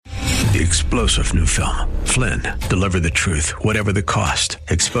The explosive new film, Flynn, deliver the truth, whatever the cost,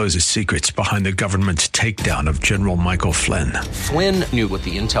 exposes secrets behind the government's takedown of General Michael Flynn. Flynn knew what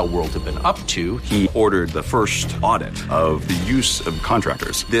the intel world had been up to. He ordered the first audit of the use of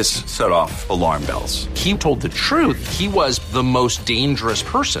contractors. This set off alarm bells. He told the truth. He was the most dangerous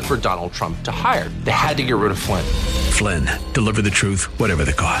person for Donald Trump to hire. They had to get rid of Flynn. Flynn, deliver the truth, whatever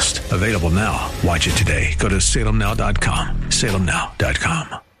the cost. Available now. Watch it today. Go to salemnow.com.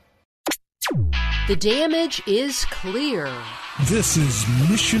 salemnow.com. The damage is clear. This is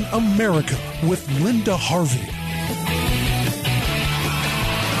Mission America with Linda Harvey.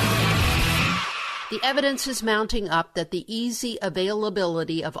 The evidence is mounting up that the easy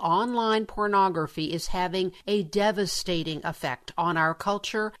availability of online pornography is having a devastating effect on our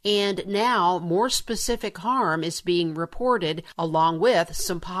culture, and now more specific harm is being reported, along with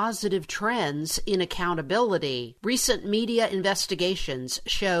some positive trends in accountability. Recent media investigations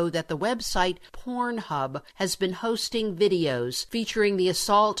show that the website Pornhub has been hosting videos featuring the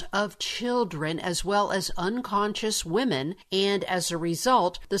assault of children as well as unconscious women, and as a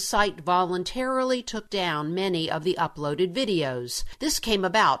result, the site voluntarily took down many of the uploaded videos. This came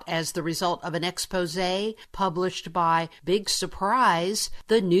about as the result of an expose published by, big surprise,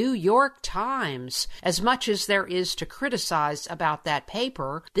 the New York Times. As much as there is to criticize about that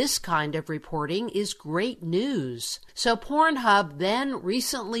paper, this kind of reporting is great news. So Pornhub then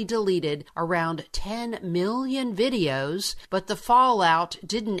recently deleted around 10 million videos, but the fallout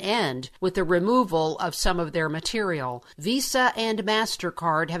didn't end with the removal of some of their material. Visa and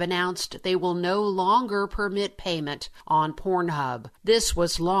MasterCard have announced they will no longer permit payment on Pornhub. This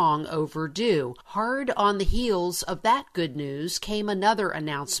was long overdue. Hard on the heels of that good news came another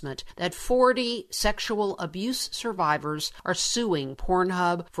announcement that 40 sexual abuse survivors are suing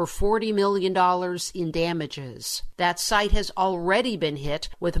Pornhub for $40 million in damages. That site has already been hit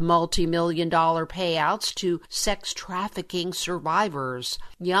with multi-million-dollar payouts to sex trafficking survivors.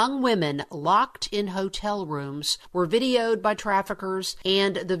 Young women locked in hotel rooms were videoed by traffickers,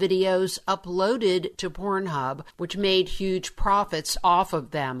 and the videos uploaded to Pornhub, which made huge profits off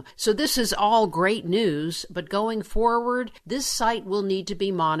of them. So this is all great news, but going forward, this site will need to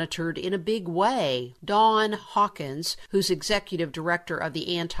be monitored in a big way. Dawn Hawkins, who's executive director of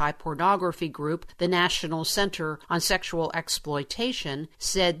the anti-pornography group, the National Center on Sexual Exploitation,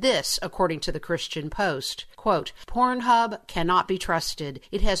 said this, according to the Christian Post, quote, Pornhub cannot be trusted.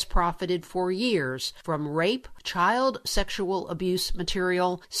 It has profited for years from rape, child sexual abuse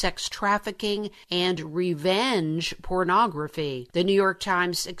material, sex trafficking, and revenge pornography. The New York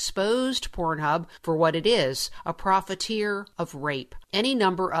Times exposed Pornhub for what it is, a profiteer of rape. Any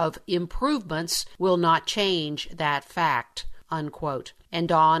number of improvements will not change that fact, unquote. And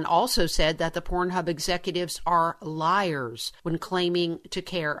Dawn also said that the Pornhub executives are liars when claiming to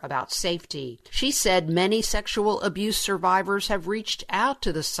care about safety. She said many sexual abuse survivors have reached out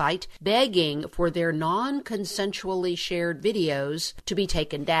to the site begging for their non-consensually shared videos to be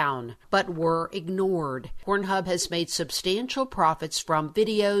taken down, but were ignored. Pornhub has made substantial profits from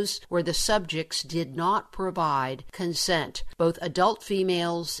videos where the subjects did not provide consent, both adult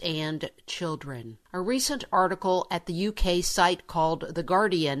females and children. A recent article at the UK site called The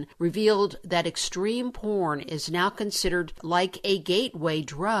Guardian revealed that extreme porn is now considered like a gateway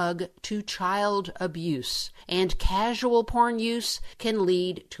drug to child abuse, and casual porn use can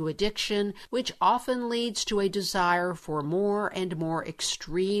lead to addiction, which often leads to a desire for more and more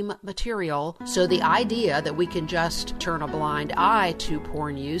extreme material. So the idea that we can just turn a blind eye to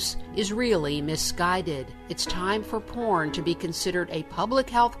porn use is really misguided. It's time for porn to be considered a public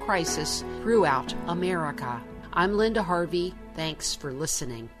health crisis throughout America. I'm Linda Harvey. Thanks for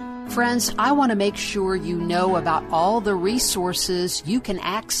listening. Friends, I want to make sure you know about all the resources you can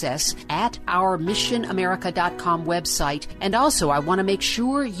access at our missionamerica.com website. And also, I want to make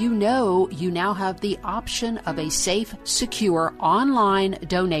sure you know you now have the option of a safe, secure online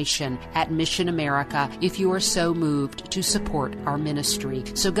donation at Mission America if you are so moved to support our ministry.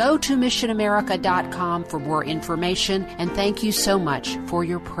 So go to missionamerica.com for more information, and thank you so much for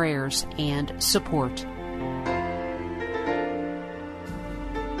your prayers and support.